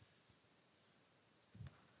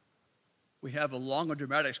We have a long and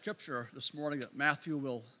dramatic scripture this morning that Matthew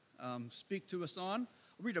will speak to us on.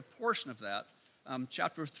 I'll read a portion of that.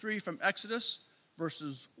 Chapter 3 from Exodus,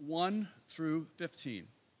 verses 1 through 15.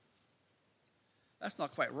 That's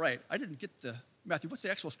not quite right. I didn't get Matthew, what's the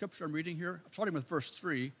actual scripture I'm reading here? I'm starting with verse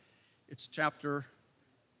 3. It's chapter,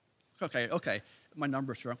 okay. My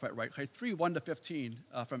numbers here aren't quite right. Okay, 3, 1 to 15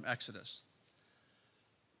 from Exodus.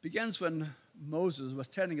 Begins when Moses was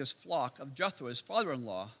tending his flock of Jethro, his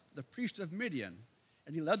father-in-law, the priest of Midian,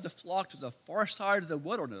 and he led the flock to the far side of the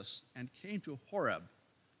wilderness and came to Horeb,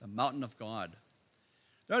 the mountain of God.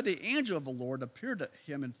 There the angel of the Lord appeared to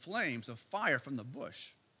him in flames of fire from the bush.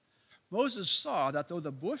 Moses saw that though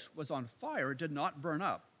the bush was on fire, it did not burn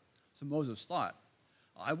up. So Moses thought,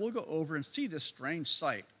 I will go over and see this strange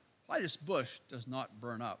sight, why this bush does not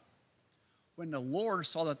burn up. When the Lord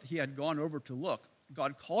saw that he had gone over to look,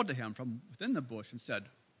 God called to him from within the bush and said,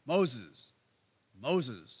 Moses,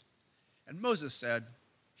 Moses. And Moses said,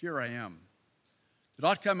 Here I am. Do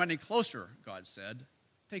not come any closer, God said.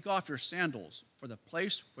 Take off your sandals, for the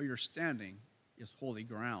place where you're standing is holy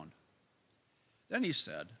ground. Then he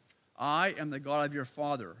said, I am the God of your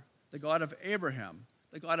father, the God of Abraham,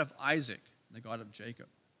 the God of Isaac, and the God of Jacob.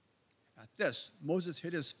 At this, Moses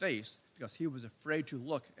hid his face because he was afraid to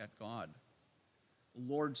look at God.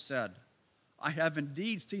 The Lord said, I have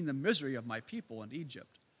indeed seen the misery of my people in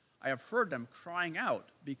Egypt. I have heard them crying out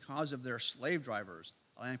because of their slave drivers,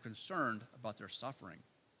 and I am concerned about their suffering.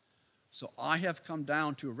 So I have come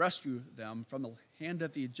down to rescue them from the hand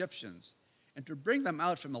of the Egyptians, and to bring them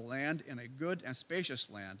out from the land in a good and spacious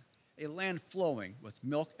land, a land flowing with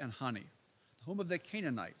milk and honey, the home of the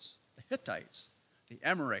Canaanites, the Hittites, the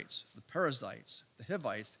Amorites, the Perizzites, the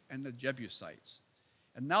Hivites, and the Jebusites.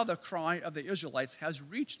 And now the cry of the Israelites has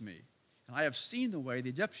reached me, and I have seen the way the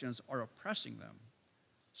Egyptians are oppressing them.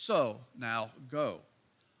 So now go.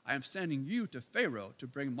 I am sending you to Pharaoh to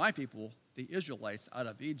bring my people, the Israelites, out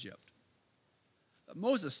of Egypt. But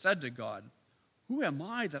Moses said to God, Who am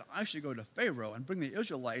I that I should go to Pharaoh and bring the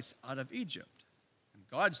Israelites out of Egypt? And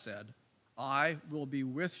God said, I will be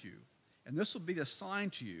with you, and this will be the sign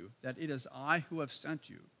to you that it is I who have sent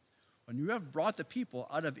you. When you have brought the people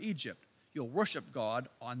out of Egypt, you'll worship God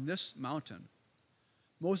on this mountain.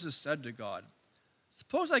 Moses said to God,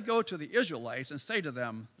 Suppose I go to the Israelites and say to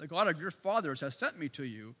them, The God of your fathers has sent me to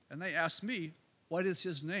you, and they ask me, What is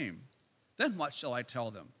his name? Then what shall I tell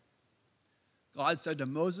them? God said to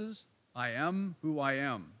Moses, I am who I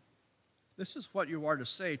am. This is what you are to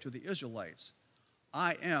say to the Israelites.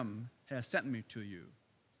 I am has sent me to you.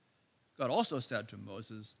 God also said to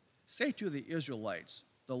Moses, Say to the Israelites,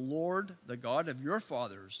 The Lord, the God of your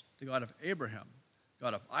fathers, the God of Abraham,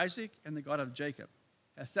 God of Isaac, and the God of Jacob,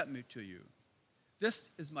 has sent me to you.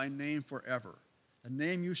 This is my name forever, the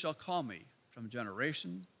name you shall call me from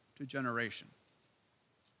generation to generation.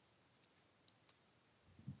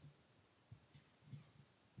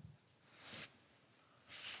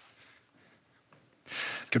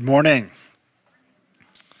 Good morning.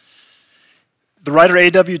 The writer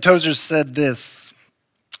A.W. Tozer said this,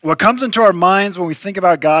 What comes into our minds when we think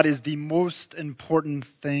about God is the most important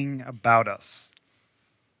thing about us.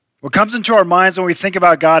 What comes into our minds when we think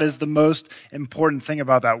about God is the most important thing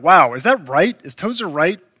about that. Wow, is that right? Is Tozer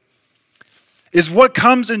right? Is what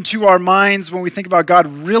comes into our minds when we think about God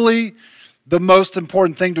really the most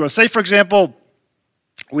important thing to us? Say, for example,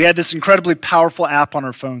 we had this incredibly powerful app on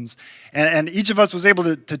our phones, and each of us was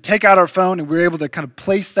able to take out our phone, and we were able to kind of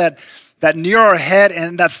place that near our head,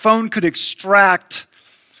 and that phone could extract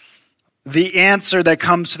the answer that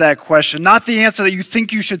comes to that question. Not the answer that you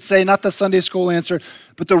think you should say, not the Sunday school answer,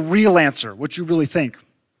 but the real answer, what you really think.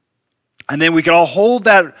 And then we could all hold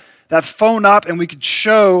that phone up and we could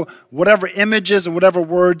show whatever images and whatever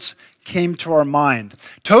words came to our mind.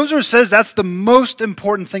 Tozer says that's the most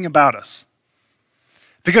important thing about us.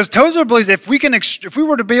 Because Tozer believes if we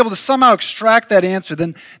were to be able to somehow extract that answer,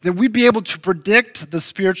 then we'd be able to predict the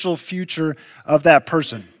spiritual future of that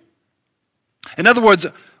person. In other words,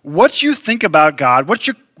 what you think about God,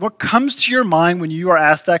 what comes to your mind when you are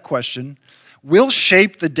asked that question, will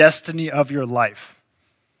shape the destiny of your life.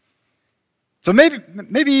 So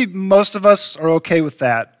maybe most of us are okay with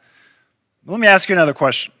that. Let me ask you another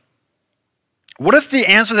question. What if the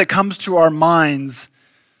answer that comes to our minds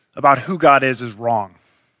about who God is wrong?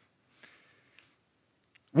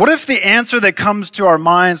 What if the answer that comes to our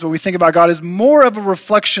minds when we think about God is more of a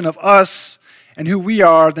reflection of us and who we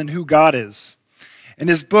are than who God is? In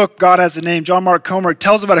his book, God Has a Name, John Mark Comer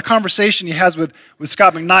tells about a conversation he has with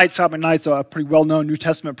Scott McKnight. Scott McKnight's a pretty well-known New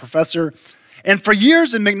Testament professor. And for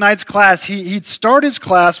years in McKnight's class, he'd start his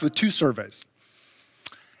class with two surveys.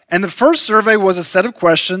 And the first survey was a set of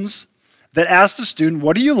questions that asked the student,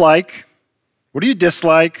 what do you like? What do you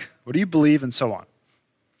dislike? What do you believe? And so on.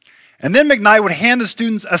 And then McKnight would hand the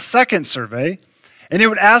students a second survey, and it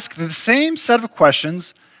would ask the same set of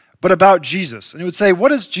questions, but about Jesus. And it would say,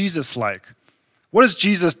 what is Jesus like? What does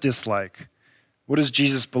Jesus dislike? What does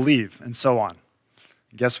Jesus believe? And so on.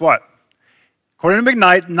 And guess what? According to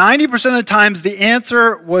McKnight, 90% of the times the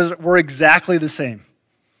answer were exactly the same,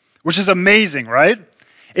 which is amazing, right?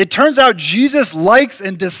 It turns out Jesus likes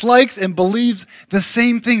and dislikes and believes the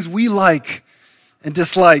same things we like and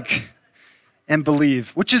dislike and believe,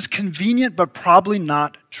 which is convenient but probably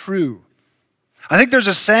not true. I think there's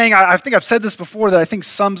a saying, I think I've said this before, that I think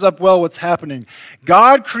sums up well what's happening.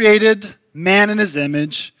 God created man in his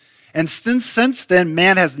image, and since then,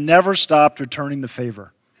 man has never stopped returning the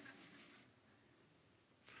favor.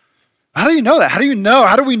 How do you know that? How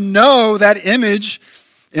do we know that image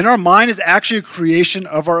in our mind is actually a creation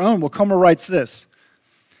of our own? Well, Comer writes this.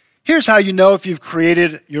 Here's how you know if you've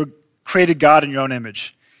created God in your own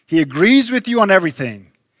image. He agrees with you on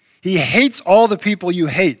everything. He hates all the people you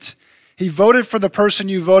hate. He voted for the person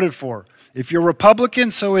you voted for. If you're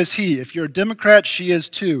Republican, so is he. If you're a Democrat, she is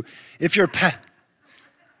too. If you're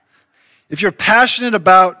passionate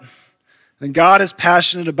about, then God is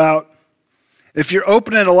passionate about. If you're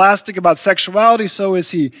open and elastic about sexuality, so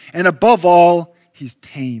is he. And above all, he's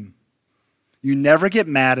tame. You never get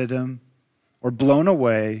mad at him or blown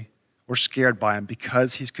away or scared by him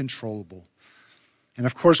because he's controllable. And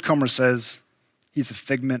of course, Comer says he's a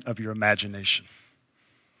figment of your imagination.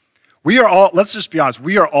 We are all, let's just be honest,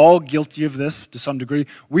 we are all guilty of this to some degree.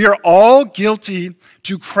 We are all guilty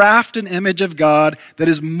to craft an image of God that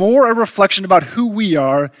is more a reflection about who we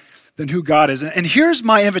are than who God is. And here's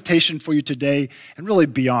my invitation for you today and really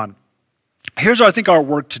beyond. Here's, I think, our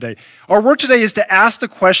work today. Our work today is to ask the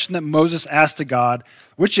question that Moses asked to God,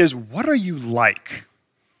 which is, what are you like?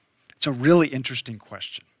 It's a really interesting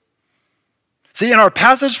question. See, in our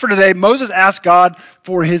passage for today, Moses asked God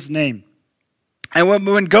for his name. And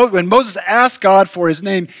when Moses asked God for his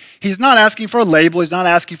name, he's not asking for a label. He's not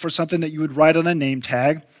asking for something that you would write on a name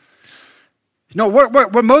tag. No,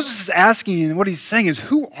 what Moses is asking and what he's saying is,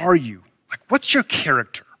 who are you? Like, what's your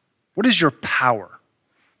character? What is your power?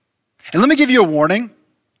 And let me give you a warning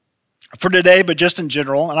for today, but just in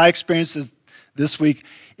general, and I experienced this week.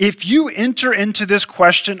 If you enter into this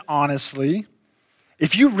question honestly,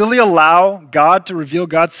 if you really allow God to reveal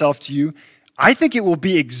God's self to you, I think it will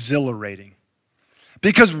be exhilarating.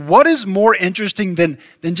 Because what is more interesting than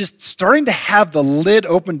just starting to have the lid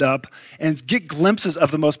opened up and get glimpses of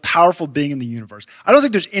the most powerful being in the universe? I don't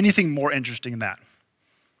think there's anything more interesting than that.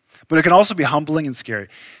 But it can also be humbling and scary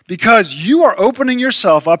because you are opening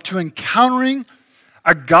yourself up to encountering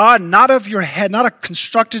a God not of your head, not a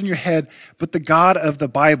constructed in your head, but the God of the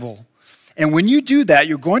Bible. And when you do that,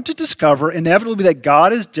 you're going to discover inevitably that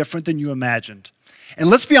God is different than you imagined. And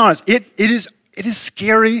let's be honest, it is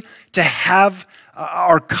scary to have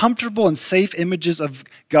our comfortable and safe images of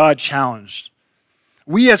God challenged.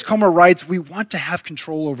 We, as Comer writes, we want to have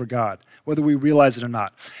control over God, whether we realize it or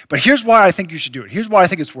not. But here's why I think you should do it. Here's why I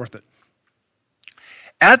think it's worth it.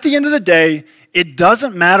 At the end of the day, it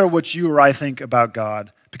doesn't matter what you or I think about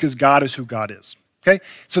God, because God is who God is. Okay?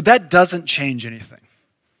 So that doesn't change anything.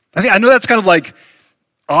 I know that's kind of like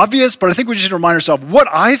obvious, but I think we should remind ourselves, what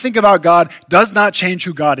I think about God does not change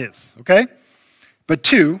who God is. Okay? But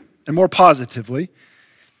two, and more positively,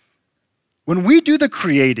 when we do the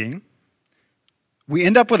creating, we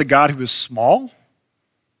end up with a God who is small.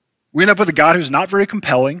 We end up with a God who's not very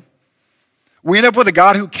compelling. We end up with a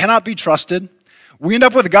God who cannot be trusted. We end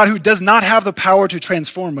up with a God who does not have the power to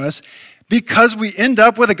transform us, because we end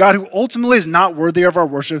up with a God who ultimately is not worthy of our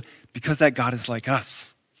worship, because that God is like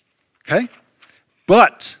us. Okay?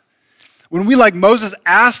 But when we, like Moses,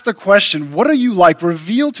 ask the question, what are you like?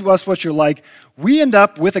 Reveal to us what you're like. We end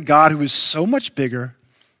up with a God who is so much bigger,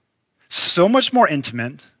 so much more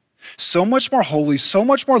intimate, so much more holy, so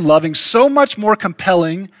much more loving, so much more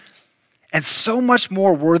compelling, and so much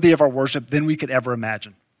more worthy of our worship than we could ever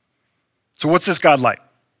imagine. So what's this God like?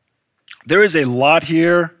 There is a lot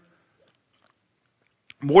here,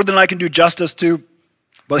 more than I can do justice to,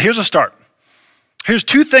 but here's a start. Here's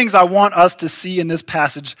two things I want us to see in this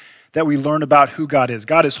passage that we learn about who God is.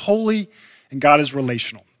 God is holy and God is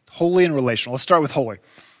relational. Holy and relational. Let's start with holy.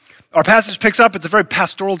 Our passage picks up, it's a very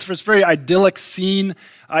pastoral, it's a very idyllic scene.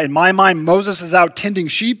 In my mind, Moses is out tending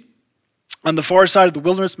sheep on the far side of the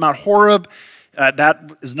wilderness, Mount Horeb.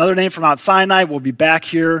 That is another name for Mount Sinai. We'll be back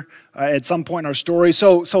here at some point in our story.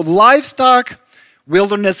 So livestock,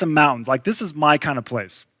 wilderness, and mountains. Like, this is my kind of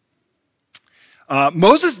place.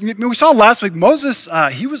 Moses, we saw last week, Moses,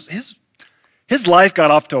 his his life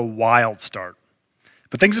got off to a wild start.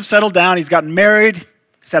 But things have settled down. He's gotten married.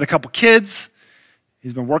 He's had a couple kids.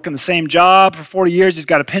 He's been working the same job for 40 years. He's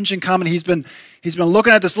got a pension coming. He's been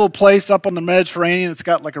looking at this little place up on the Mediterranean. It's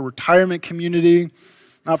got like a retirement community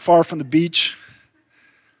not far from the beach.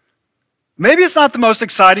 Maybe it's not the most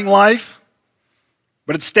exciting life,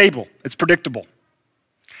 but it's stable. It's predictable.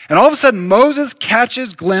 And all of a sudden, Moses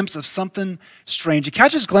catches a glimpse of something strange. He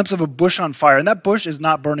catches a glimpse of a bush on fire, and that bush is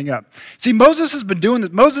not burning up. See, Moses has been doing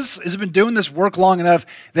this work long enough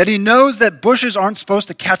that he knows that bushes aren't supposed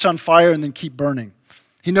to catch on fire and then keep burning.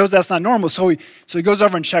 He knows that's not normal, so he goes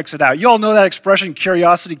over and checks it out. You all know that expression,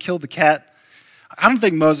 curiosity killed the cat? I don't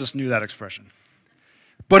think Moses knew that expression.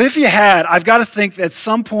 But if he had, I've got to think that at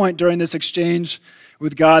some point during this exchange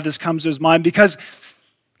with God, this comes to his mind, because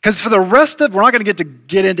for the rest of, we're not going to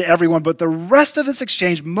get into everyone, but the rest of this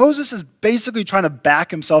exchange, Moses is basically trying to back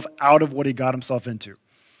himself out of what he got himself into.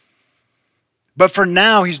 But for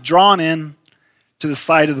now, he's drawn in to the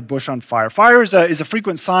sight of the bush on fire. Fire is a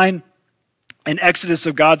frequent sign in Exodus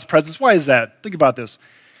of God's presence. Why is that? Think about this.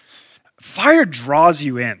 Fire draws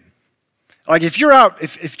you in. Like if you're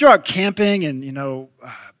out camping and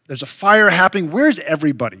there's a fire happening, where's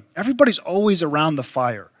everybody? Everybody's always around the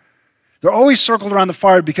fire. They're always circled around the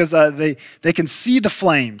fire because they can see the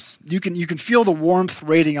flames. You can feel the warmth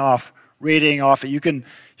radiating off it. You can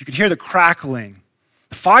hear the crackling.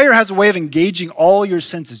 The fire has a way of engaging all your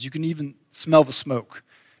senses. You can even smell the smoke.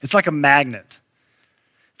 It's like a magnet.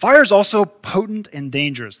 Fire is also potent and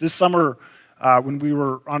dangerous. This summer, when we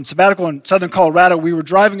were on sabbatical in southern Colorado, we were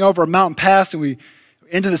driving over a mountain pass and we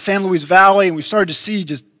into the San Luis Valley, and we started to see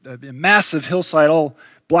just a massive hillside, all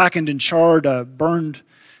blackened and charred, burned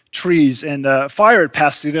trees, and fire had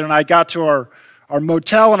passed through there. And I got to our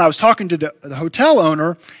motel, and I was talking to the hotel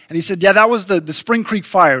owner, and he said, yeah, that was the Spring Creek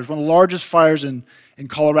fire. It was one of the largest fires in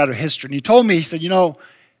Colorado history. And he told me, he said,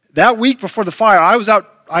 that week before the fire, I was out,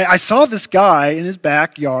 I saw this guy in his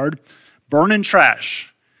backyard burning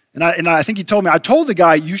trash. And I think he told me, I told the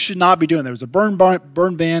guy, you should not be doing that. There was a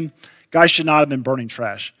burn ban. Guy should not have been burning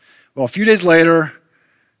trash. Well, a few days later,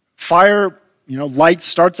 fire, light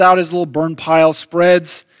starts out as a little burn pile,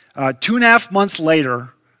 spreads. 2.5 months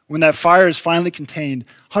later, when that fire is finally contained,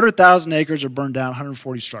 100,000 acres are burned down,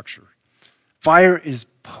 140 structure. Fire is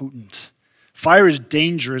potent. Fire is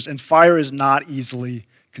dangerous, and fire is not easily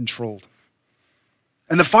controlled.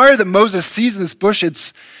 And the fire that Moses sees in this bush,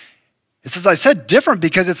 it's as I said, different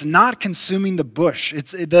because it's not consuming the bush.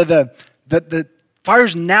 It's the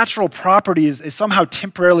fire's natural property is somehow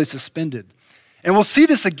temporarily suspended. And we'll see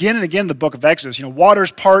this again and again in the book of Exodus.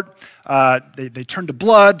 Waters part, they turn to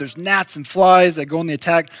blood, there's gnats and flies that go on the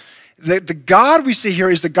attack. The God we see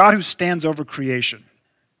here is the God who stands over creation.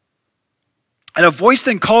 And a voice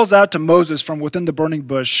then calls out to Moses from within the burning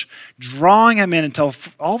bush, drawing him in until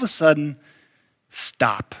all of a sudden,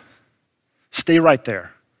 stop. Stay right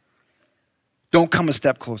there. Don't come a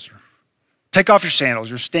step closer. Take off your sandals.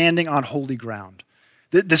 You're standing on holy ground.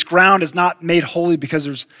 This ground is not made holy because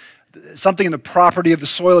there's something in the property of the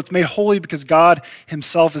soil. It's made holy because God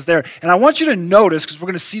himself is there. And I want you to notice, because we're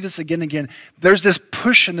going to see this again and again, there's this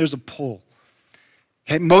push and there's a pull.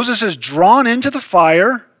 Okay, Moses is drawn into the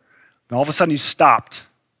fire, and all of a sudden he's stopped.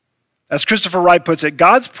 As Christopher Wright puts it,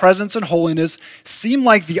 God's presence and holiness seem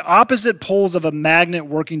like the opposite poles of a magnet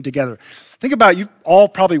working together. Think about it, you've all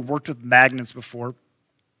probably worked with magnets before.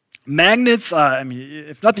 Magnets,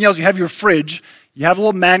 if nothing else, you have your fridge. You have a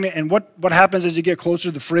little magnet, and what happens as you get closer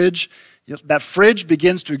to the fridge? That fridge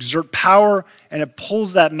begins to exert power, and it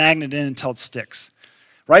pulls that magnet in until it sticks,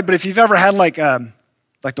 right? But if you've ever had like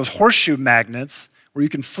those horseshoe magnets where you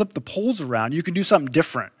can flip the poles around, you can do something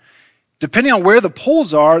different. Depending on where the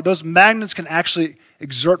poles are, those magnets can actually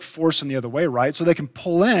exert force in the other way, right? So they can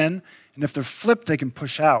pull in, and if they're flipped, they can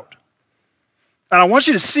push out. And I want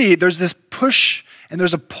you to see there's this push and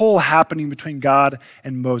there's a pull happening between God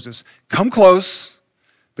and Moses. Come close,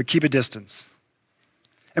 but keep a distance.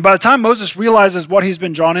 And by the time Moses realizes what he's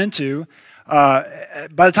been drawn into, by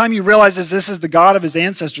the time he realizes this is the God of his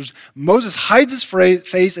ancestors, Moses hides his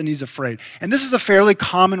face and he's afraid. And this is a fairly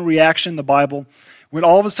common reaction in the Bible when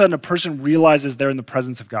all of a sudden a person realizes they're in the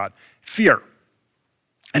presence of God. Fear.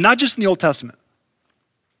 And not just in the Old Testament.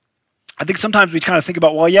 I think sometimes we kind of think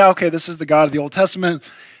about, well, yeah, okay, this is the God of the Old Testament.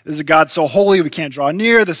 This is a God so holy we can't draw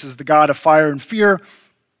near. This is the God of fire and fear.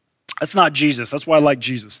 That's not Jesus. That's why I like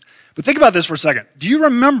Jesus. But think about this for a second. Do you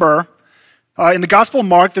remember in the Gospel of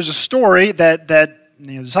Mark, there's a story that the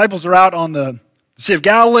disciples are out on the Sea of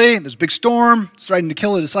Galilee. There's a big storm. It's threatening to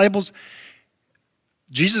kill the disciples.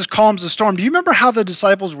 Jesus calms the storm. Do you remember how the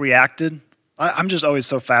disciples reacted? I'm just always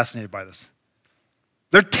so fascinated by this.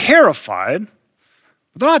 They're terrified.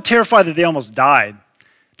 But they're not terrified that they almost died.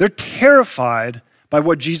 They're terrified by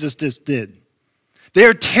what Jesus just did. They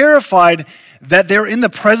are terrified that they're in the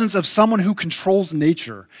presence of someone who controls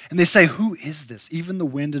nature. And they say, who is this? Even the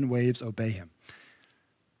wind and waves obey him.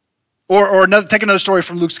 Take another story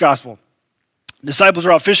from Luke's gospel. Disciples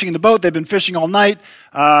are out fishing in the boat. They've been fishing all night.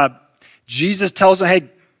 Jesus tells them, hey,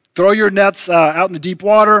 throw your nets out in the deep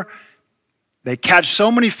water. They catch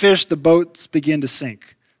so many fish, the boats begin to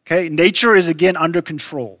sink. Okay? Nature is again under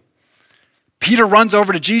control. Peter runs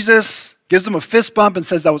over to Jesus, gives him a fist bump and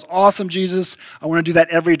says, that was awesome, Jesus. I want to do that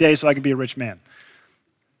every day so I can be a rich man.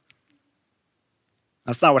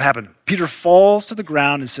 That's not what happened. Peter falls to the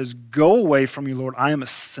ground and says, go away from me, Lord. I am a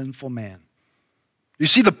sinful man. You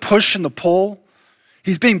see the push and the pull?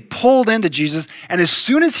 He's being pulled into Jesus, and as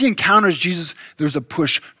soon as he encounters Jesus, there's a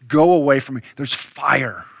push. Go away from me. There's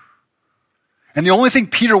fire. And the only thing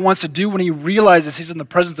Peter wants to do when he realizes he's in the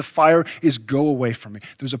presence of fire is go away from me.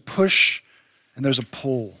 There's a push and there's a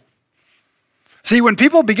pull. See, when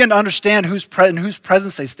people begin to understand in whose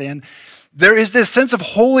presence they stand, there is this sense of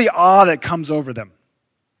holy awe that comes over them.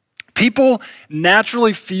 People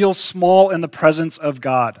naturally feel small in the presence of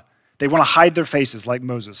God. They want to hide their faces like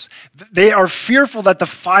Moses. They are fearful that the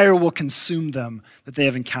fire will consume them that they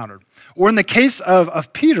have encountered. Or in the case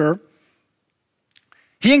of Peter,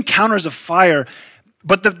 he encounters a fire,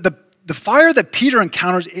 but the fire that Peter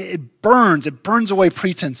encounters, it burns away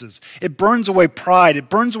pretenses. It burns away pride. It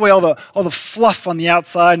burns away all the fluff on the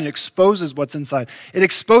outside and exposes what's inside. It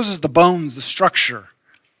exposes the bones, the structure.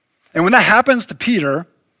 And when that happens to Peter,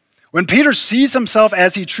 when Peter sees himself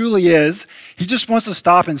as he truly is, he just wants to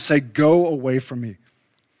stop and say, go away from me.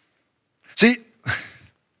 See,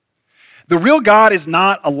 the real God is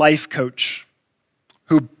not a life coach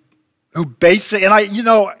who basically,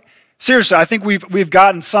 and seriously, I think we've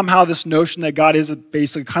gotten somehow this notion that God is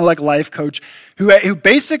basically kind of like a life coach who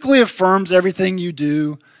basically affirms everything you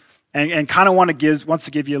do and kind of wants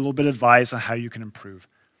to give you a little bit of advice on how you can improve.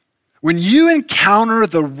 When you encounter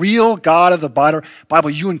the real God of the Bible,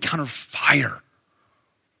 you encounter fire.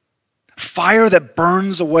 Fire that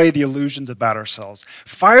burns away the illusions about ourselves.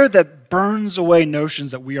 Fire that burns away notions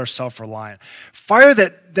that we are self-reliant. Fire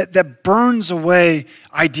that burns away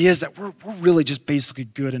ideas that we're really just basically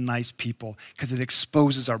good and nice people because it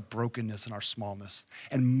exposes our brokenness and our smallness.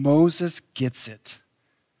 And Moses gets it.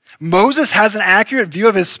 Moses has an accurate view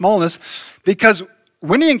of his smallness because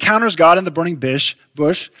when he encounters God in the burning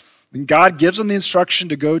bush, and God gives him the instruction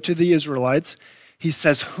to go to the Israelites, he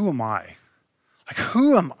says, who am I? Like,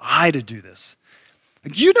 who am I to do this?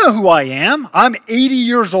 Like, you know who I am. I'm 80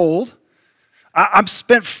 years old. I've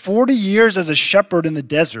spent 40 years as a shepherd in the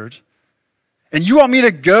desert. And you want me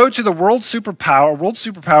to go to the world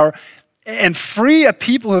superpower, and free a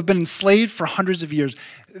people who have been enslaved for hundreds of years?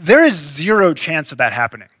 There is zero chance of that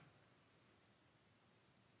happening.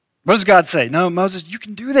 What does God say? No, Moses, you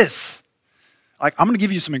can do this. Like, I'm going to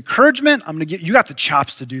give you some encouragement. You got the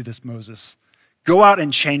chops to do this, Moses. Go out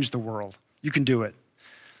and change the world. You can do it.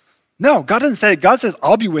 No, God doesn't say it. God says,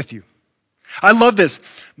 I'll be with you. I love this.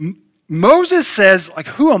 Moses says, like,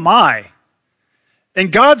 who am I?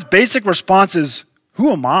 And God's basic response is, who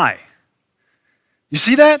am I? You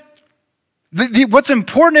see that? What's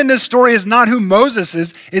important in this story is not who Moses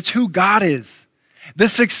is, it's who God is. The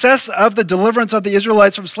success of the deliverance of the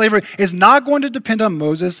Israelites from slavery is not going to depend on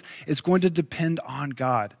Moses, it's going to depend on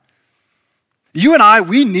God. You and I,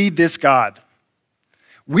 we need this God.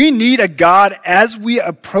 We need a God as we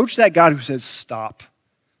approach that God who says, stop.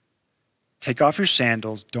 Take off your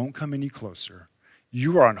sandals. Don't come any closer.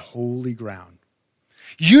 You are on holy ground.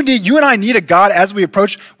 You and I need a God as we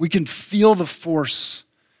approach. We can feel the force.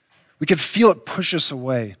 We can feel it push us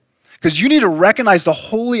away. Because you need to recognize the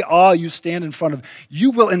holy awe you stand in front of.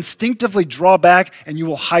 You will instinctively draw back and you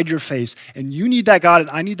will hide your face. And you need that God and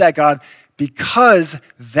I need that God because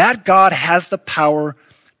that God has the power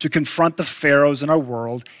to confront the pharaohs in our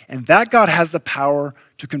world, and that God has the power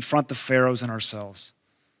to confront the pharaohs in ourselves.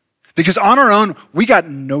 Because on our own, we got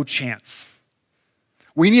no chance.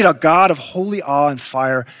 We need a God of holy awe and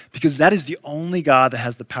fire because that is the only God that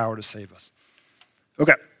has the power to save us.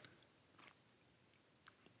 Okay.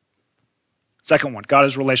 Second one, God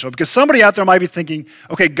is relational. Because somebody out there might be thinking,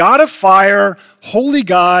 okay, God of fire, holy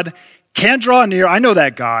God, can't draw near. I know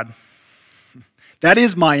that God. That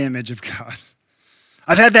is my image of God.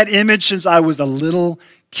 I've had that image since I was a little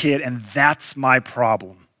kid, and that's my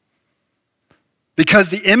problem. Because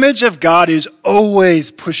the image of God is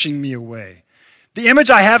always pushing me away. The image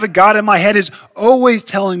I have of God in my head is always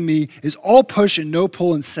telling me, is all push and no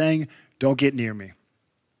pull and saying, don't get near me.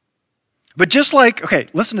 But just like, okay,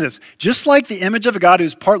 listen to this. Just like the image of a God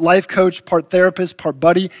who's part life coach, part therapist, part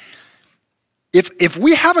buddy, if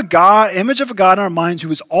we have image of a God in our minds who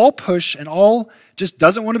is all push and all just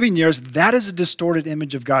doesn't want to be near us, that is a distorted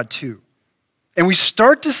image of God too. And we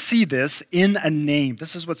start to see this in a name.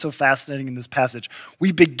 This is what's so fascinating in this passage.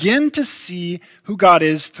 We begin to see who God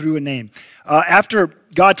is through a name. After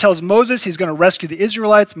God tells Moses he's going to rescue the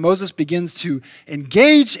Israelites, Moses begins to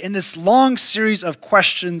engage in this long series of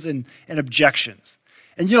questions and objections.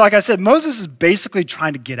 And like I said, Moses is basically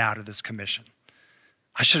trying to get out of this commission.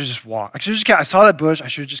 I should have just walked. I saw that bush. I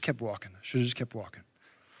should have just kept walking.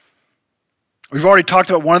 We've already talked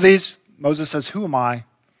about one of these. Moses says, "Who am I?"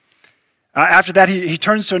 After that, he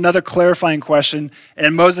turns to another clarifying question,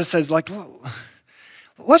 and Moses says,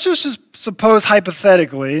 let's just suppose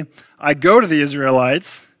hypothetically, I go to the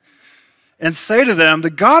Israelites and say to them, the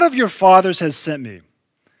God of your fathers has sent me.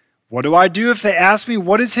 What do I do if they ask me,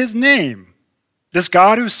 what is his name? This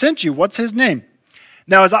God who sent you, what's his name?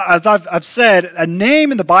 Now, as I've said, a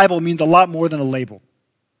name in the Bible means a lot more than a label.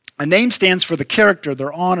 A name stands for the character,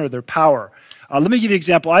 their honor, their power. Let me give you an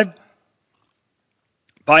example. I've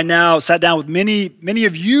by now sat down with many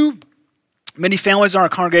of you, many families in our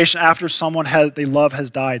congregation after someone they love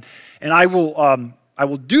has died. And I will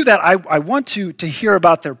do that. I want to hear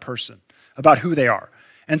about their person, about who they are.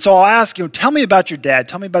 And so I'll ask, tell me about your dad,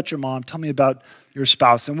 tell me about your mom, tell me about your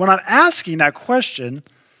spouse. And when I'm asking that question,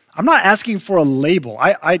 I'm not asking for a label.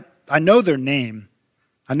 I know their name.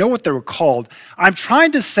 I know what they were called. I'm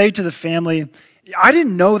trying to say to the family, I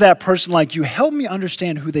didn't know that person like you. Help me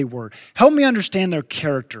understand who they were. Help me understand their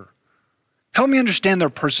character. Help me understand their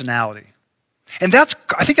personality. And I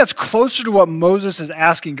think that's closer to what Moses is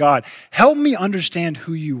asking God. Help me understand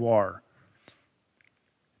who you are.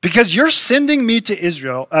 Because you're sending me to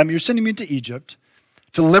Israel, you're sending me to Egypt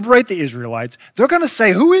to liberate the Israelites. They're going to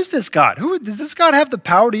say, who is this God? Does this God have the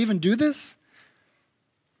power to even do this?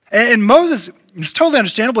 And Moses, it's totally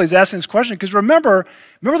understandable he's asking this question, because remember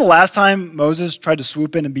the last time Moses tried to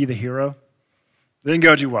swoop in and be the hero? It didn't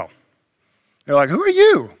go too well. They're like, who are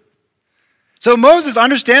you? So Moses,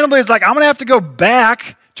 understandably, is like, I'm going to have to go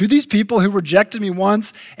back to these people who rejected me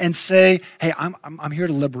once and say, hey, I'm here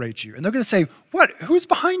to liberate you. And they're going to say, what? Who's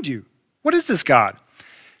behind you? What is this God?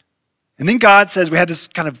 And then God says, we had this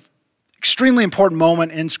kind of extremely important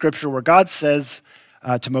moment in Scripture where God says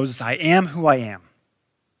to Moses, I am who I am.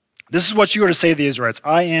 This is what you are to say to the Israelites.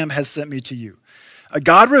 I am has sent me to you.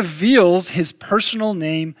 God reveals his personal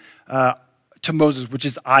name to Moses, which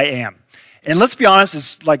is I am. And let's be honest,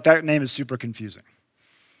 it's like that name is super confusing.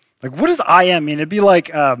 Like, what does I am mean? It'd be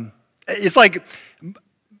like, it's like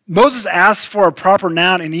Moses asks for a proper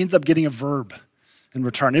noun and he ends up getting a verb in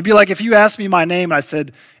return. It'd be like if you asked me my name and I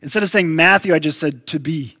said, instead of saying Matthew, I just said to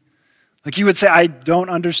be. Like you would say, I don't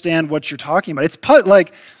understand what you're talking about. It's puzzling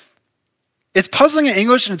in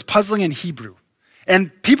English and it's puzzling in Hebrew.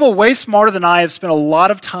 And people way smarter than I have spent a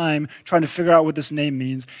lot of time trying to figure out what this name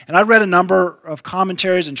means. And I read a number of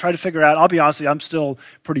commentaries and tried to figure out, I'll be honest with you, I'm still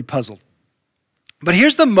pretty puzzled. But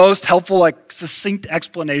here's the most helpful, succinct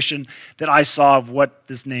explanation that I saw of what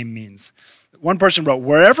this name means. One person wrote,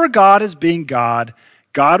 wherever God is being God,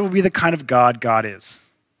 God will be the kind of God God is.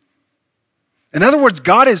 In other words,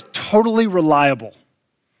 God is totally reliable.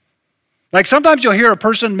 Like sometimes you'll hear a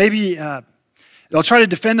person maybe they'll try to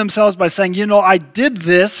defend themselves by saying, I did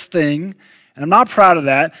this thing, and I'm not proud of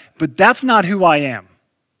that, but that's not who I am.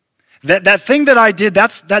 That thing that I did,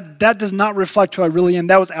 that does not reflect who I really am.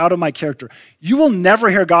 That was out of my character. You will never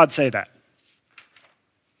hear God say that.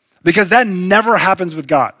 Because that never happens with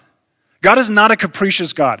God. God is not a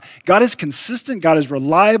capricious God. God is consistent. God is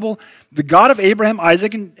reliable. The God of Abraham,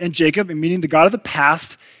 Isaac, and Jacob, meaning the God of the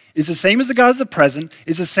past, is the same as the God of the present,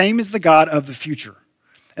 is the same as the God of the future.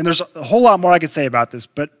 And there's a whole lot more I could say about this,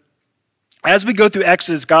 but as we go through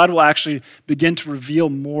Exodus, God will actually begin to reveal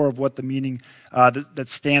more of what the meaning that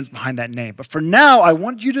stands behind that name. But for now, I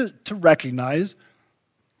want you to recognize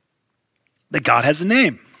that God has a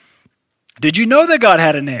name. Did you know that God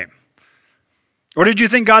had a name? Or did you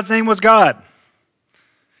think God's name was God?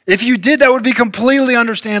 If you did, that would be completely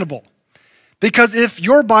understandable. Because if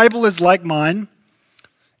your Bible is like mine,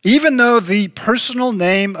 even though the personal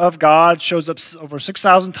name of God shows up over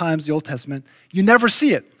 6,000 times in the Old Testament, you never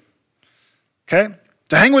see it. Okay?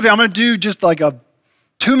 To hang with you, I'm going to do just like a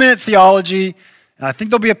 2-minute theology, and I think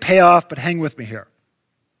there'll be a payoff, but hang with me here.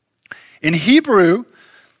 In Hebrew,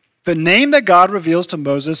 the name that God reveals to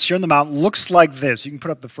Moses here on the mountain looks like this. You can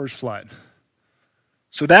put up the first slide.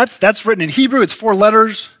 So that's written in Hebrew. It's 4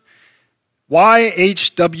 letters,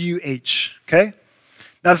 YHWH. Okay?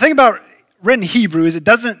 Now the thing about written Hebrew is it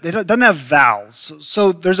doesn't have vowels.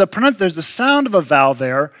 So there's the sound of a vowel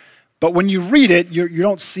there, but when you read it, you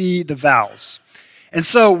don't see the vowels. And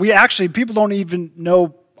so people don't even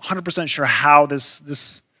know 100% sure how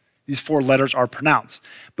these 4 letters are pronounced.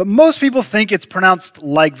 But most people think it's pronounced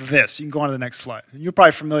like this. You can go on to the next slide. You're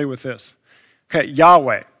probably familiar with this. Okay,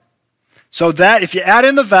 Yahweh. So that, if you add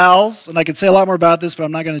in the vowels, and I could say a lot more about this, but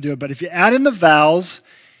I'm not going to do it, but if you add in the vowels,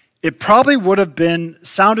 it probably would have been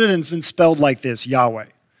sounded and been spelled like this, Yahweh.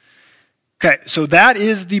 Okay, so that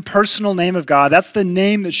is the personal name of God. That's the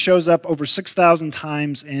name that shows up over 6,000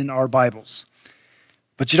 times in our Bibles.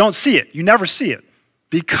 But you don't see it. You never see it.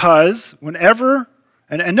 Because whenever,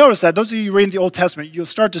 and notice that, those of you reading the Old Testament, you'll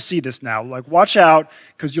start to see this now. Like, watch out,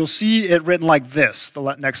 because you'll see it written like this,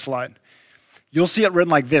 the next slide. You'll see it written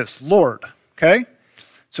like this, Lord, okay?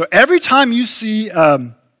 So every time you see,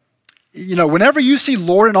 whenever you see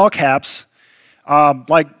Lord in all caps,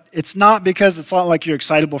 it's not because it's not like your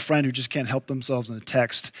excitable friend who just can't help themselves in a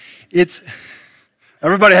text.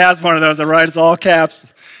 Everybody has one of those, right? It's all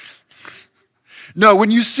caps. No, when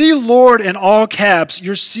you see Lord in all caps,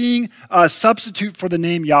 you're seeing a substitute for the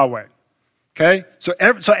name Yahweh. Okay? So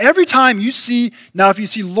every time you see, now if you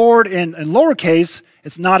see Lord in lowercase,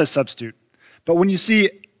 it's not a substitute. But when you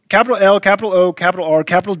see capital L, capital O, capital R,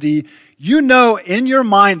 capital D, you know in your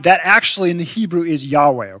mind that actually in the Hebrew is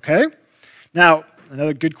Yahweh, okay? Now,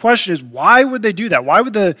 another good question is, why would they do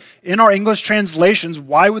that? In our English translations,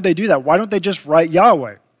 why would they do that? Why don't they just write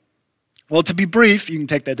Yahweh? Well, to be brief, you can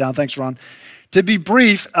take that down, thanks, Ron. To be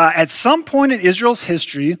brief, at some point in Israel's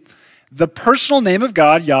history, the personal name of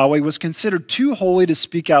God, Yahweh, was considered too holy to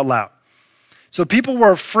speak out loud. So people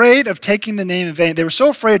were afraid of taking the name in vain. They were so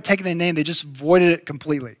afraid of taking the name, they just avoided it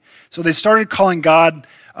completely. So they started calling God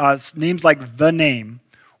names like the name,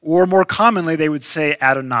 or more commonly, they would say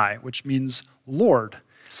Adonai, which means Lord.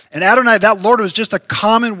 And Adonai, that Lord was just a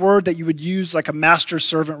common word that you would use like a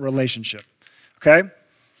master-servant relationship, okay?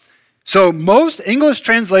 So most English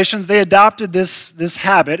translations, they adopted this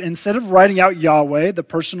habit. Instead of writing out Yahweh, the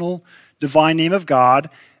personal divine name of God,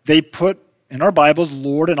 they put in our Bibles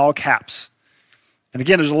Lord in all caps. And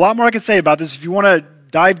again, there's a lot more I could say about this. If you want to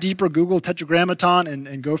dive deeper, Google Tetragrammaton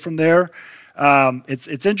and go from there.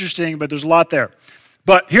 It's interesting, but there's a lot there.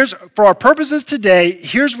 But for our purposes today,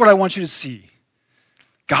 here's what I want you to see.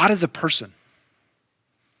 God is a person.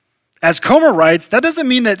 As Comer writes, that doesn't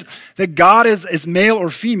mean that God is male or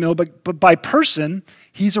female, but by person,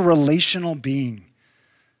 he's a relational being.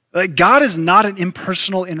 God is not an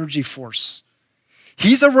impersonal energy force.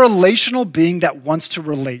 He's a relational being that wants to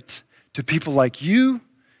relate to people like you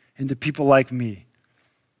and to people like me.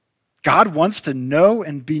 God wants to know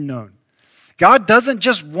and be known. God doesn't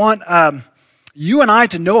just want you and I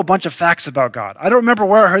to know a bunch of facts about God. I don't remember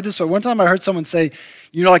where I heard this, but one time I heard someone say,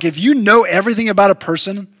 like if you know everything about a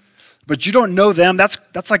person, but you don't know them,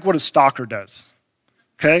 that's like what a stalker does.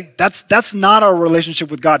 Okay? That's not our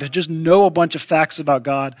relationship with God, to just know a bunch of facts about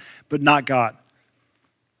God, but not God.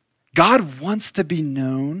 God wants to be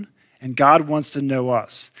known, and God wants to know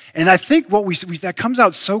us. And I think what that comes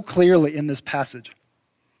out so clearly in this passage,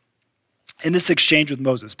 in this exchange with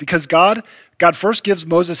Moses, because God first gives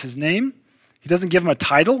Moses his name. He doesn't give him a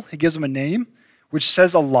title, he gives him a name, which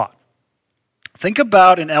says a lot. Think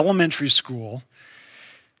about in elementary school.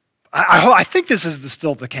 I think this is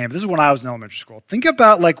still the case. This is when I was in elementary school. Think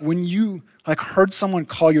about like when you heard someone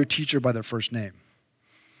call your teacher by their first name.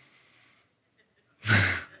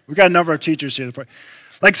 We got a number of teachers here.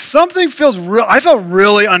 Like something feels real. I felt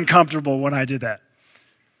really uncomfortable when I did that.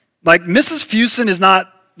 Like Mrs. Fusen is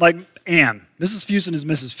not like Anne. Mrs. Fusen is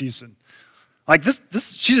Mrs. Fusen. Like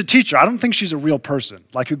this, she's a teacher. I don't think she's a real person,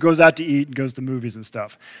 like who goes out to eat and goes to movies and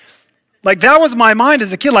stuff. Like that was my mind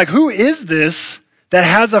as a kid. Like who is this that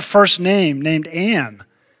has a first name named Anne?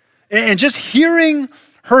 And just hearing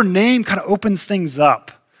her name kind of opens things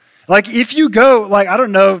up. Like if you go, like I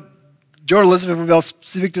don't know, Joe or Elizabeth will be able to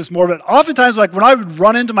speak to this more, but oftentimes like when I would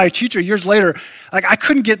run into my teacher years later, like I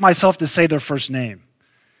couldn't get myself to say their first name.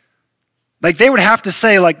 Like they would have to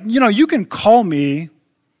say like, you can call me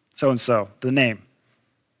so-and-so, the name.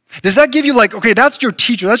 Does that give you like, okay, that's your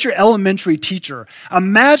teacher, that's your elementary teacher.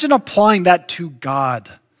 Imagine applying that to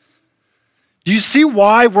God. Do you see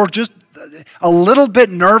why we're just a little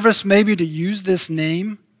bit nervous maybe to use this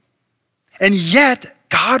name? And yet,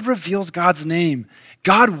 God reveals God's name.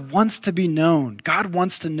 God wants to be known. God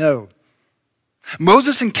wants to know.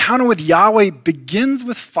 Moses' encounter with Yahweh begins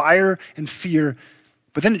with fire and fear,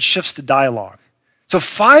 but then it shifts to dialogue. So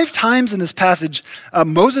 5 times in this passage,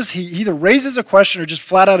 Moses, he either raises a question or just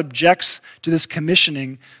flat out objects to this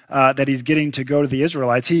commissioning that he's getting to go to the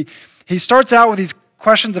Israelites. He starts out with these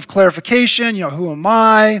questions of clarification. Who am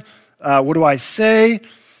I? What do I say?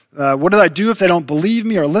 What do I do if they don't believe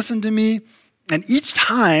me or listen to me? And each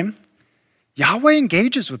time, Yahweh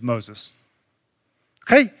engages with Moses.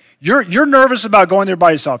 Okay? You're nervous about going there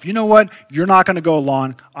by yourself. You know what? You're not going to go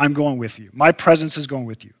along. I'm going with you. My presence is going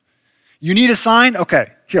with you. You need a sign?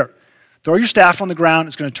 Okay, here. Throw your staff on the ground.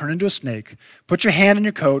 It's going to turn into a snake. Put your hand in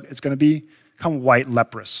your coat. It's going to become white,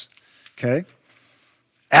 leprous. Okay?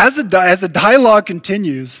 As the dialogue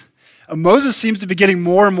continues, Moses seems to be getting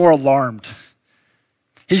more and more alarmed.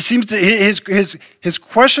 He seems to his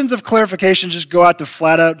questions of clarification just go out to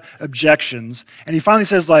flat out objections, and he finally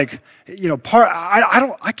says, I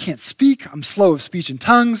can't speak. I'm slow of speech and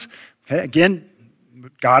tongues. Okay, again,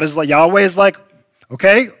 Yahweh is like,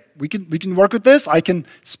 okay, we can work with this. I can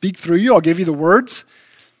speak through you. I'll give you the words.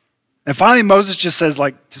 And finally, Moses just says,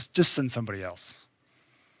 just send somebody else.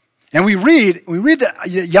 And we read that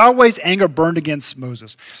Yahweh's anger burned against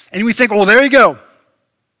Moses, and we think, well, there you go.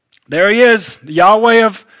 There he is, the Yahweh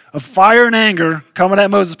of fire and anger coming at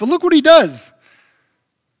Moses. But look what he does.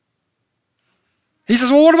 He says,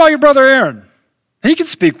 well, what about your brother Aaron? He can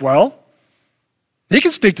speak well. He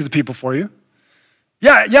can speak to the people for you.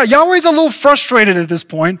 Yeah, Yahweh's a little frustrated at this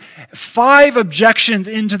point. 5 objections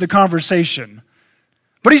into the conversation.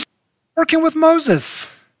 But he's working with Moses.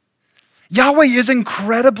 Yahweh is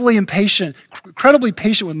incredibly patient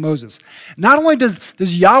with Moses. Not only does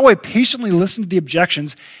Yahweh patiently listen to the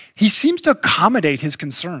objections, he seems to accommodate his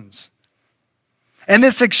concerns. And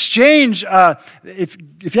this exchange, if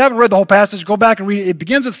you haven't read the whole passage, go back and read it. It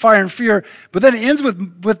begins with fire and fear, but then it ends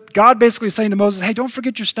with God basically saying to Moses, hey, don't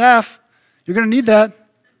forget your staff. You're going to need that.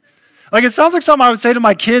 It sounds like something I would say to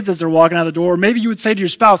my kids as they're walking out the door. Or maybe you would say to your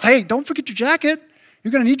spouse, hey, don't forget your jacket.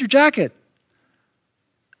 You're going to need your jacket.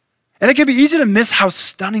 And it can be easy to miss how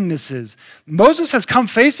stunning this is. Moses has come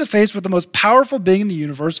face to face with the most powerful being in the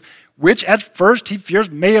universe, which at first he fears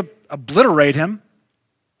may obliterate him.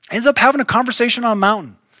 Ends up having a conversation on a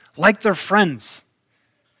mountain, like they're friends.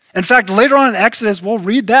 In fact, later on in Exodus, we'll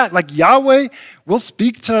read that. Yahweh will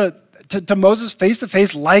speak to Moses face to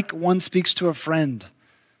face like one speaks to a friend.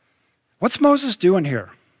 What's Moses doing here?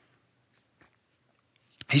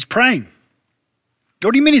 He's praying.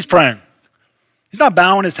 What do you mean he's praying? He's not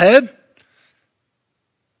bowing his head.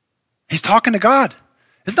 He's talking to God.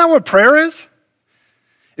 Isn't that what prayer is?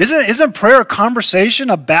 Isn't prayer a conversation,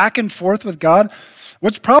 a back and forth with God?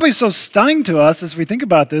 What's probably so stunning to us as we think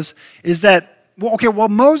about this is that,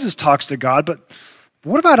 Moses talks to God, but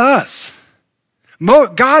what about us?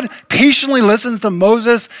 God patiently listens to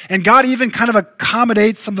Moses, and God even kind of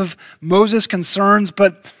accommodates some of Moses' concerns,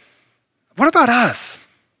 but what about us?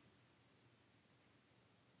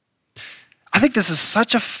 I think this is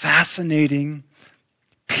such a fascinating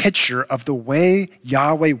picture of the way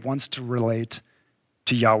Yahweh wants to relate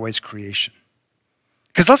to Yahweh's creation.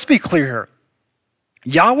 Because let's be clear here.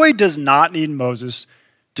 Yahweh does not need Moses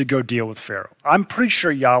to go deal with Pharaoh. I'm pretty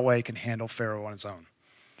sure Yahweh can handle Pharaoh on his own.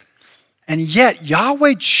 And yet,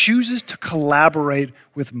 Yahweh chooses to collaborate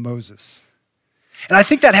with Moses. And I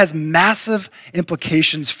think that has massive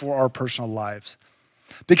implications for our personal lives.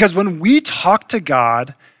 Because when we talk to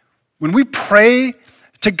God, when we pray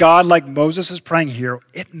to God like Moses is praying here,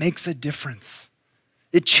 it makes a difference.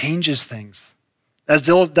 It changes things. As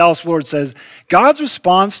Dallas Willard says, God's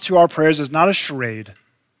response to our prayers is not a charade.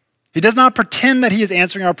 He does not pretend that he is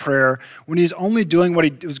answering our prayer when he is only doing what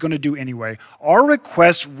he was going to do anyway. Our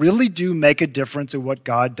requests really do make a difference in what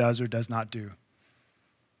God does or does not do.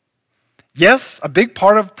 Yes, a big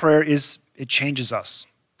part of prayer is it changes us.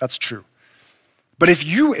 That's true. But if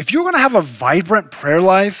you're going to have a vibrant prayer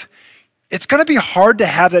life, it's going to be hard to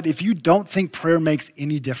have that if you don't think prayer makes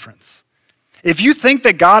any difference. If you think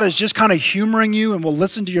that God is just kind of humoring you and will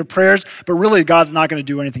listen to your prayers, but really God's not going to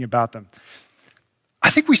do anything about them.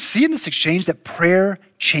 I think we see in this exchange that prayer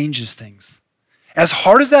changes things. As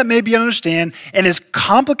hard as that may be to understand, and as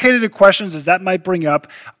complicated a questions as that might bring up,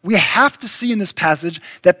 we have to see in this passage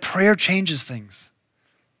that prayer changes things.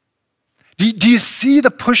 Do you see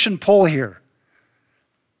the push and pull here?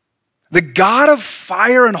 The God of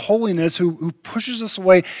fire and holiness who pushes us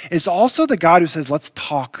away is also the God who says, let's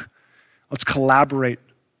talk, let's collaborate,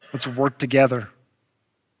 let's work together.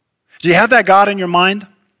 Do you have that God in your mind?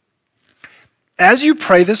 As you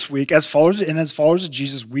pray this week, as followers of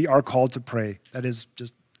Jesus, we are called to pray. That is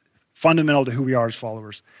just fundamental to who we are as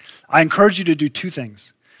followers. I encourage you to do 2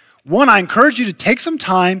 things. One, I encourage you to take some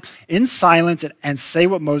time in silence and say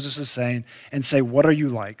what Moses is saying and say, what are you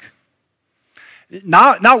like?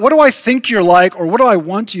 Not what do I think you're like or what do I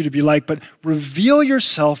want you to be like, but reveal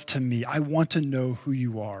yourself to me. I want to know who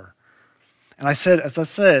you are. And as I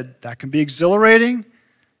said, that can be exhilarating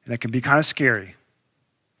and it can be kind of scary.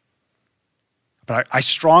 But I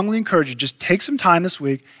strongly encourage you, just take some time this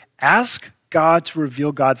week, ask God to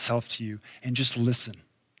reveal God's self to you, and just listen.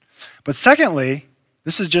 But secondly,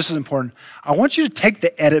 this is just as important, I want you to take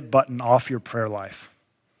the edit button off your prayer life.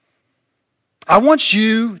 I want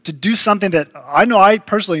you to do something that I know I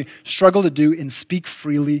personally struggle to do and speak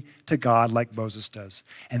freely to God like Moses does.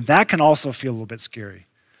 And that can also feel a little bit scary.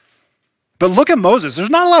 But look at Moses. There's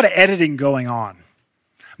not a lot of editing going on.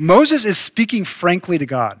 Moses is speaking frankly to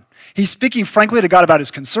God. He's speaking frankly to God about his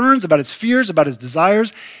concerns, about his fears, about his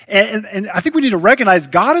desires. And I think we need to recognize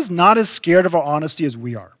God is not as scared of our honesty as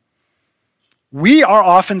we are. We are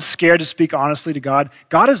often scared to speak honestly to God.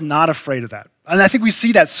 God is not afraid of that. And I think we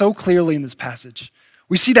see that so clearly in this passage.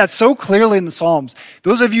 We see that so clearly in the Psalms.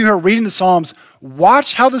 Those of you who are reading the Psalms,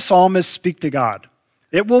 watch how the psalmists speak to God.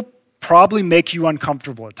 It will probably make you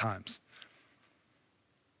uncomfortable at times.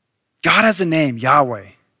 God has a name, Yahweh.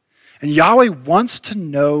 And Yahweh wants to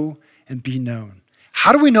know and be known.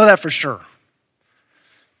 How do we know that for sure?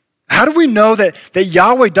 How do we know that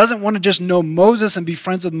Yahweh doesn't want to just know Moses and be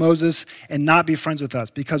friends with Moses and not be friends with us?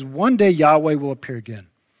 Because one day Yahweh will appear again.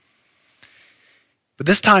 But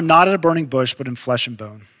this time not in a burning bush, but in flesh and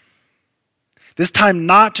bone. This time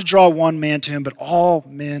not to draw one man to him, but all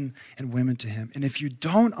men and women to him. And if you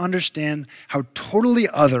don't understand how totally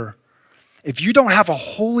other, if you don't have a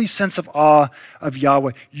holy sense of awe of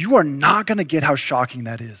Yahweh, you are not going to get how shocking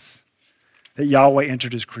that is, that Yahweh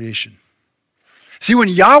entered his creation. See, when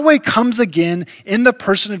Yahweh comes again in the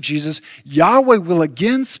person of Jesus, Yahweh will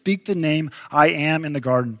again speak the name I am in the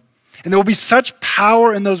garden. And there will be such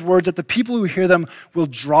power in those words that the people who hear them will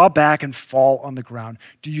draw back and fall on the ground.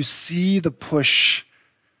 Do you see the push?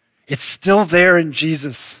 It's still there in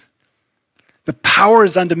Jesus. The power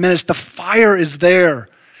is undiminished. The fire is there.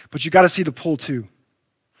 But you got to see the pull too.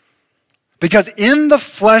 Because in the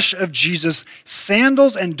flesh of Jesus,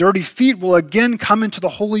 sandals and dirty feet will again come into the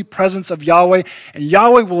holy presence of Yahweh, and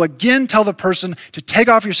Yahweh will again tell the person to take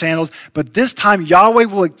off your sandals, but this time Yahweh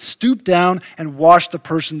will stoop down and wash the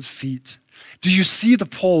person's feet. Do you see the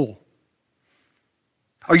pull?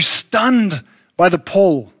 Are you stunned by the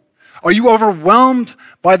pull? Are you overwhelmed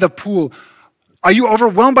by the pull? Are you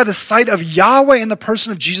overwhelmed by the sight of Yahweh in the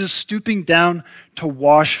person of Jesus stooping down to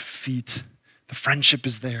wash feet? The friendship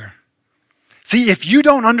is there. See, if you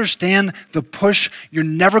don't understand the push, you're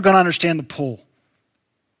never going to understand the pull.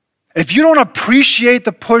 If you don't appreciate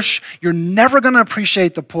the push, you're never going to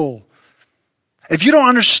appreciate the pull. If you don't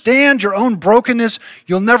understand your own brokenness,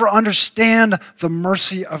 you'll never understand the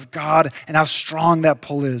mercy of God and how strong that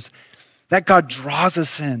pull is. That God draws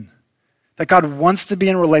us in. That God wants to be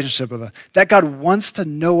in a relationship with us. That God wants to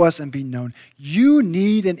know us and be known. You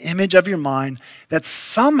need an image of your mind that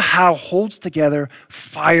somehow holds together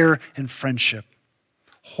fire and friendship,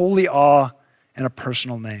 holy awe, and a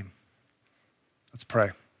personal name. Let's pray.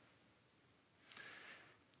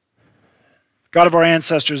 God of our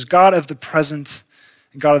ancestors, God of the present,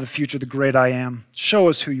 and God of the future, the great I am, show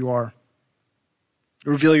us who you are.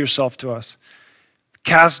 Reveal yourself to us.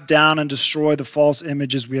 Cast down and destroy the false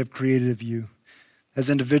images we have created of you as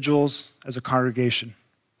individuals, as a congregation.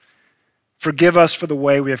 Forgive us for the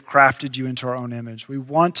way we have crafted you into our own image. We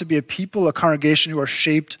want to be a people, a congregation who are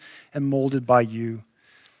shaped and molded by you.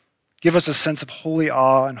 Give us a sense of holy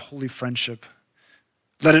awe and holy friendship.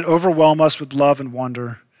 Let it overwhelm us with love and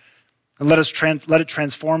wonder. And let it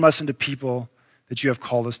transform us into people that you have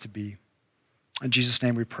called us to be. In Jesus'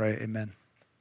 name we pray, amen.